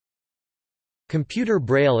Computer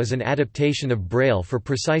Braille is an adaptation of Braille for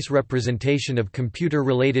precise representation of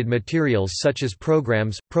computer-related materials such as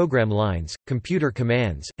programs, program lines, computer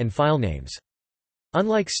commands, and filenames.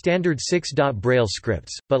 Unlike standard 6-dot Braille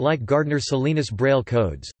scripts, but like Gardner-Salinas Braille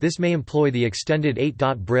codes, this may employ the extended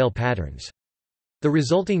 8-dot Braille patterns. The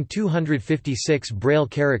resulting 256 Braille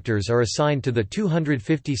characters are assigned to the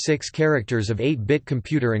 256 characters of 8-bit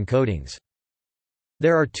computer encodings.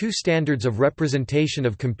 There are two standards of representation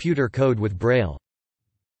of computer code with Braille.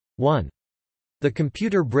 1. The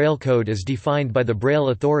Computer Braille Code is defined by the Braille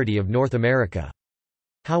Authority of North America.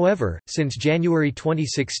 However, since January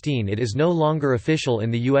 2016 it is no longer official in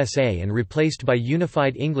the USA and replaced by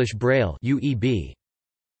Unified English Braille (UEB).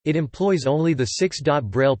 It employs only the 6-dot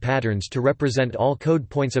Braille patterns to represent all code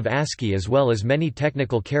points of ASCII as well as many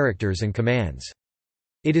technical characters and commands.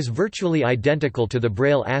 It is virtually identical to the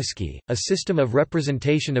Braille ASCII, a system of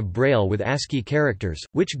representation of Braille with ASCII characters,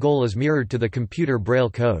 which goal is mirrored to the Computer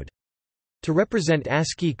Braille Code. To represent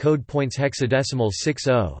ASCII code points hexadecimal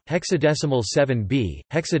 60, hexadecimal 7b,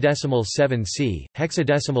 hexadecimal 7c,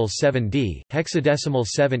 hexadecimal 7d, hexadecimal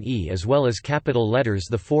 7e as well as capital letters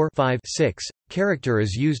the 4, 5, 6 character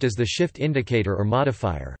is used as the shift indicator or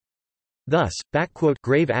modifier. Thus,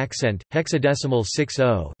 grave accent, hexadecimal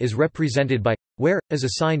 60 is represented by where is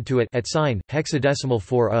assigned to it at sign, hexadecimal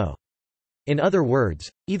 40. In other words,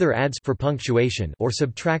 either adds for punctuation or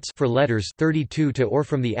subtracts for letters 32 to or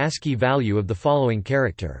from the ASCII value of the following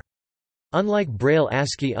character. Unlike Braille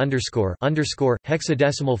ASCII underscore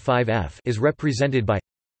hexadecimal 5f is represented by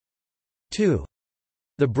 2.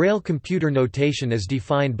 The Braille computer notation is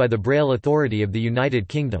defined by the Braille Authority of the United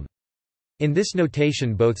Kingdom. In this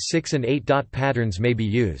notation both 6 and 8-dot patterns may be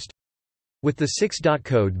used. With the 6-dot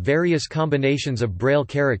code, various combinations of Braille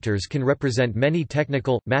characters can represent many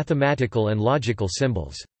technical, mathematical and logical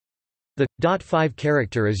symbols. The .5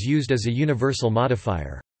 character is used as a universal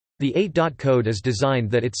modifier. The 8-dot code is designed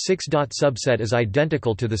that its 6-dot subset is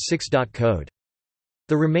identical to the 6-dot code.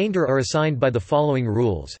 The remainder are assigned by the following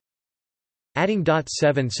rules. Adding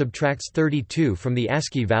 .7 subtracts 32 from the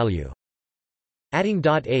ASCII value. Adding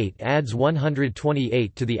 .8 adds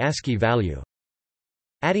 128 to the ASCII value.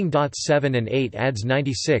 Adding .7 and 8 adds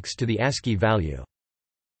 96 to the ASCII value.